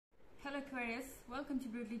Aquarius, welcome to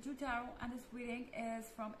Brutally True Tarot, and this reading is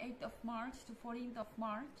from 8th of March to 14th of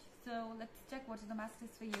March. So let's check what is the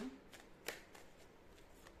messages for you.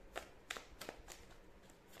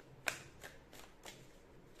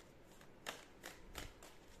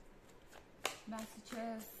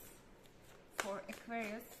 Messages for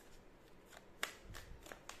Aquarius.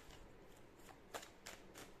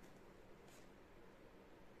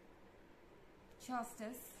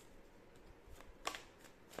 Justice.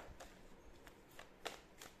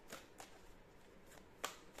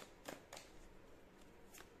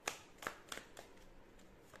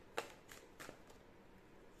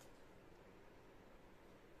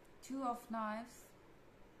 Two of Knives.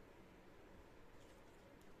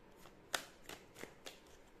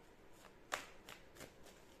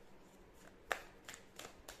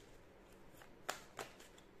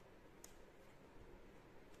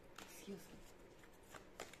 Excuse me.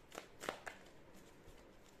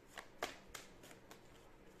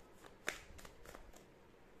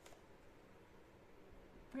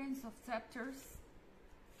 Prince of Scepters.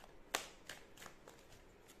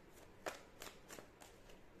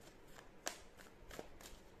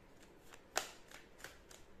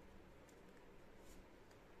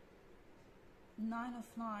 Nine of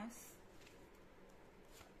Knives.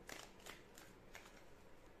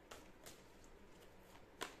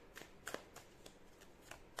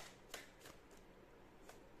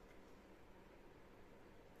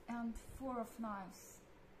 And Four of Knives.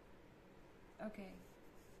 Okay.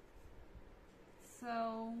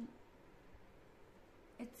 So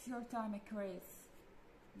it's your time, Aquarius.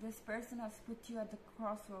 This person has put you at the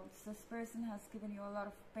crossroads. This person has given you a lot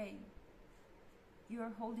of pain. You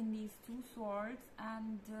are holding these two swords,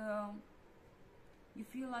 and you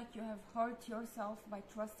feel like you have hurt yourself by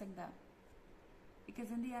trusting them. Because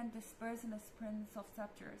in the end, this person is Prince of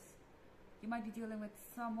Scepters. You might be dealing with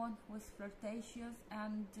someone who is flirtatious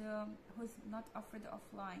and who is not afraid of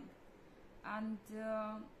lying. And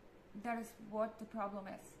that is what the problem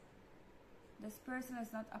is. This person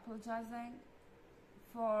is not apologizing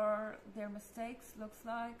for their mistakes. Looks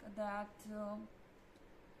like that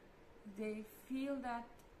they feel that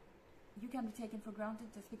you can be taken for granted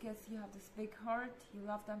just because you have this big heart, you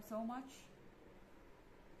love them so much.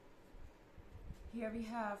 Here we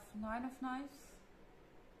have Nine of Knives.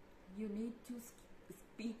 You need to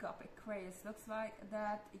speak up, Aquarius. Looks like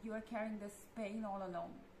that you are carrying this pain all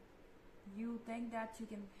alone. You think that you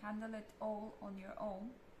can handle it all on your own,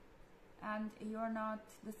 and you're not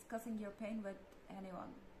discussing your pain with anyone.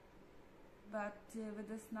 But with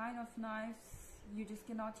this Nine of Knives, you just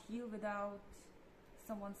cannot heal without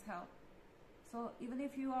someone's help. So even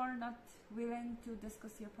if you are not willing to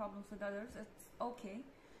discuss your problems with others, it's okay,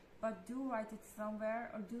 but do write it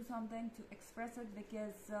somewhere or do something to express it,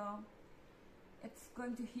 because it's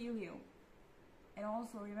going to heal you. And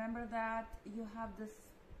also remember that you have this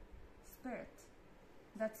spirit,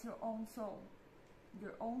 that's your own soul.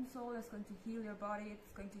 Your own soul is going to heal your body,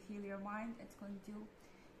 it's going to heal your mind, it's going to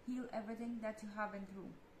heal everything that you have been through.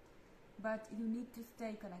 But you need to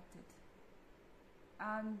stay connected,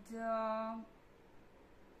 and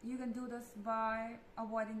you can do this by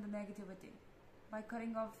avoiding the negativity, by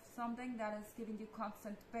cutting off something that is giving you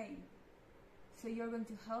constant pain. So you're going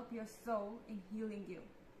to help your soul in healing you.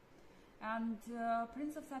 And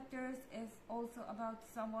Prince of Scepters is also about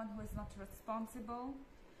someone who is not responsible,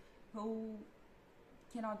 who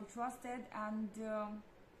cannot be trusted, and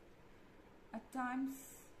at times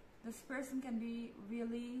this person can be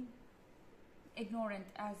really ignorant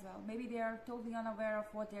as well. Maybe they are totally unaware of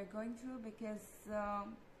what they're going through because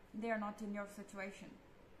they are not in your situation.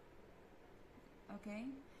 Okay,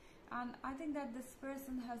 and I think that this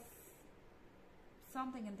person has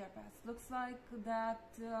something in their past. Looks like that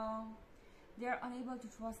they are unable to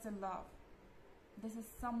trust and love. This is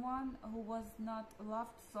someone who was not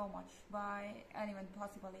loved so much by anyone,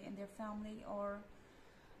 possibly in their family, or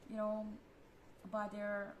by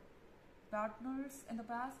their partners in the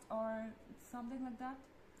past or something like that.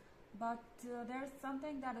 But there's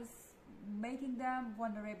something that is making them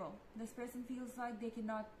vulnerable. This person feels like they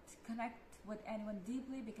cannot connect with anyone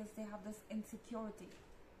deeply because they have this insecurity,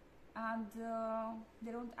 and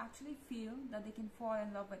they don't actually feel that they can fall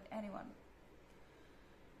in love with anyone.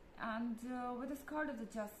 And with this card of the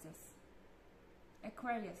Justice,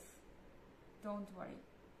 Aquarius, don't worry,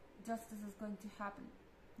 justice is going to happen.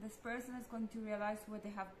 This person is going to realize what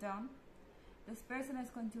they have done. This person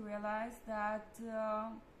is going to realize that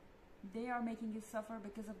they are making you suffer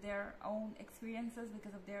because of their own experiences,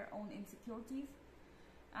 because of their own insecurities,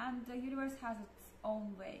 and the universe has its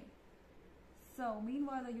own way. So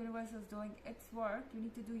meanwhile the universe is doing its work, you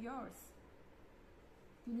need to do yours.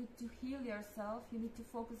 You need to heal yourself. You need to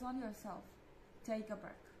focus on yourself. Take a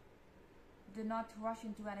break. Do not rush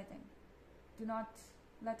into anything. Do not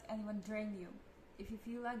let anyone drain you. If you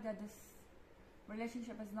feel like that this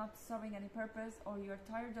relationship is not serving any purpose, or you're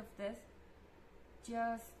tired of this,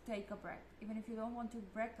 just take a break. Even if you don't want to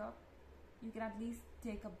break up, you can at least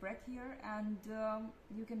take a break here, and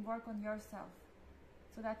you can work on yourself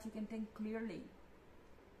so that you can think clearly,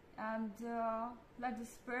 and let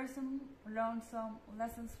this person learn some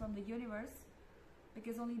lessons from the universe,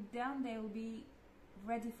 because only then they will be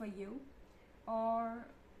ready for you, or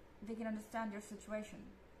they can understand your situation.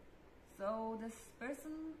 So this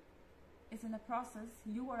person is in a process.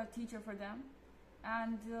 You are a teacher for them,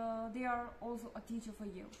 and they are also a teacher for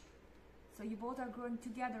you. So you both are growing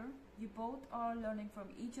together. You both are learning from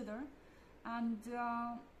each other, and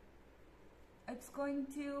it's going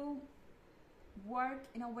to work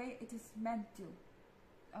in a way it is meant to.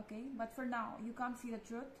 Okay, but for now you can't see the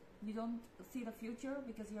truth. You don't see the future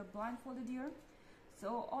because you're blindfolded here.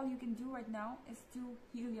 So all you can do right now is to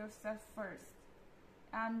heal yourself first.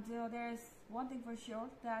 And there's one thing for sure,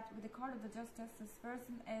 that with the card of the Justice, this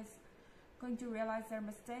person is going to realize their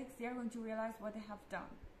mistakes. They are going to realize what they have done.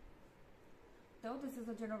 Though this is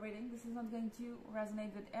a general reading, this is not going to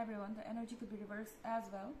resonate with everyone. The energy could be reversed as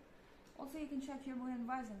well. Also, you can check your moon and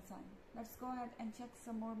rising sign. Let's go ahead and check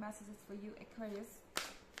some more messages for you, Aquarius.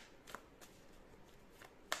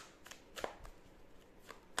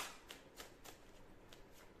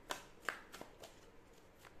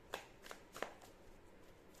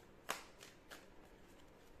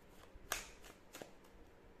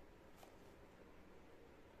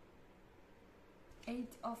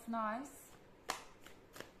 Eight of Knives.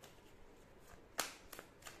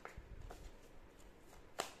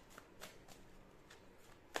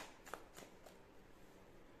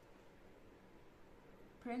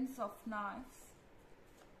 Prince of Knives.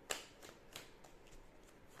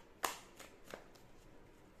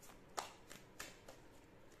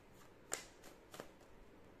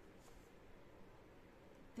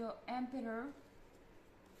 The Emperor.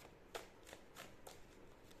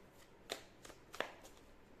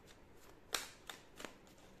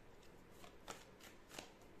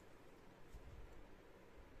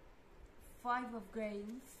 Five of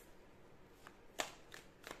Grails.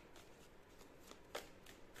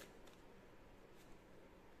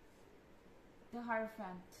 The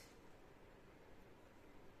Hierophant.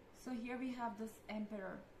 So here we have this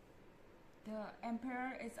Emperor. The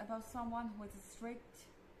Emperor is about someone who is strict,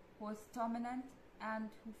 who is dominant, and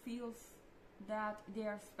who feels that they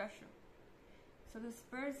are special. So this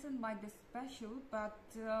person might be special, but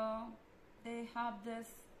they have this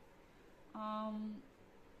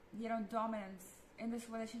dominance in this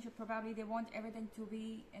relationship. Probably they want everything to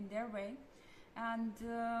be in their way, and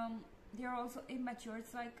they're also immature.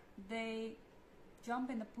 It's like they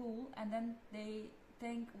jump in the pool and then they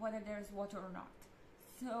think whether there's water or not.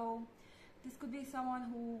 So this could be someone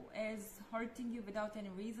who is hurting you without any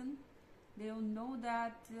reason. They don't know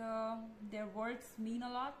that their words mean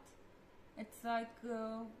a lot. It's like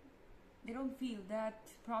they don't feel that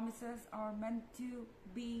promises are meant to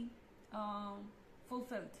be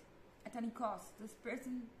fulfilled at any cost. This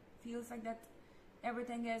person feels like that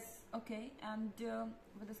everything is okay, and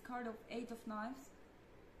with this card of Eight of Knives,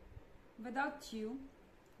 without you,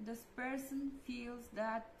 this person feels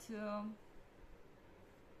that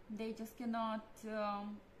they just cannot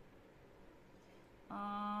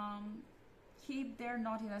keep their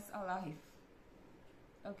naughtiness alive.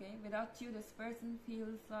 Okay, without you, this person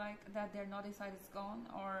feels like that their naughty side is gone,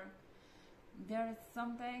 or there is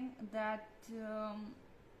something that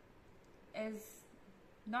is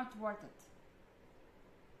not worth it.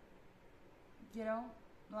 You know,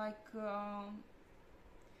 like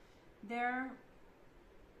their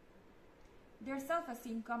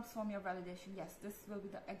self-esteem comes from your validation. Yes, this will be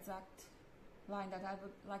the exact line that I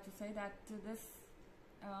would like to say, that this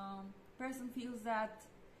person feels that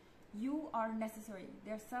you are necessary.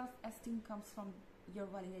 Their self-esteem comes from your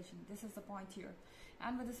validation. This is the point here.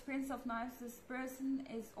 And with this Prince of Knives, this person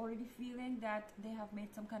is already feeling that they have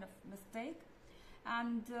made some kind of mistake,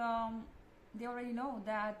 and they already know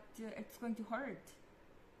that it's going to hurt.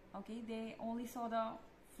 Okay, they only saw the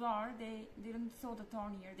flower, they didn't saw the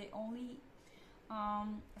thorn here. They only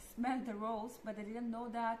smelled the rose, but they didn't know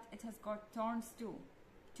that it has got thorns too,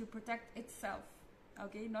 to protect itself.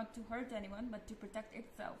 Okay, not to hurt anyone, but to protect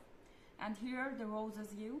itself. And here the rose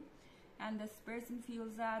is you, and this person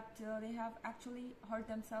feels that they have actually hurt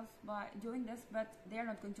themselves by doing this, but they are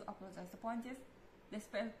not going to apologize. The point is, this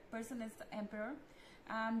person is the Emperor,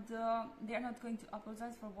 and they are not going to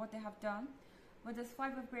apologize for what they have done. With this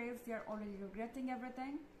Five of Grails, they are already regretting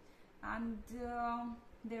everything, and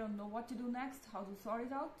they don't know what to do next, how to sort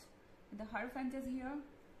it out. The Hierophant is here.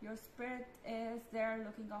 Your spirit is there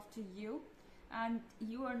looking after you, and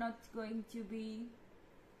you are not going to be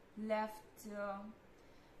left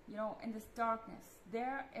you know, in this darkness.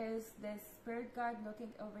 There is this spirit guide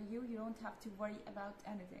looking over you. You don't have to worry about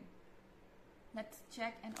anything. Let's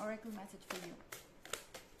check an oracle message for you.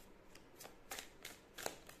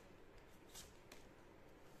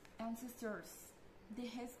 Ancestors, the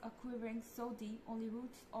hills are quivering so deep, only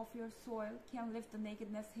roots of your soil can lift the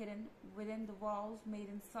nakedness hidden within the walls, made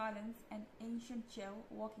in silence, an ancient chill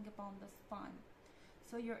walking upon the spine.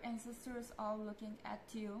 So your ancestors are looking at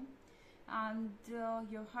you, and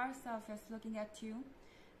your higher self is looking at you.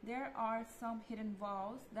 There are some hidden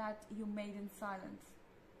vows that you made in silence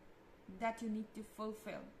that you need to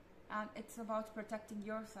fulfill, and it's about protecting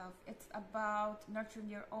yourself. It's about nurturing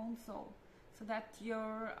your own soul so that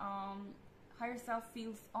your higher self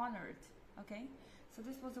feels honored. Okay, so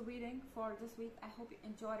this was a reading for this week. I hope you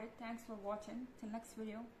enjoyed it. Thanks for watching. Till next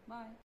video. Bye.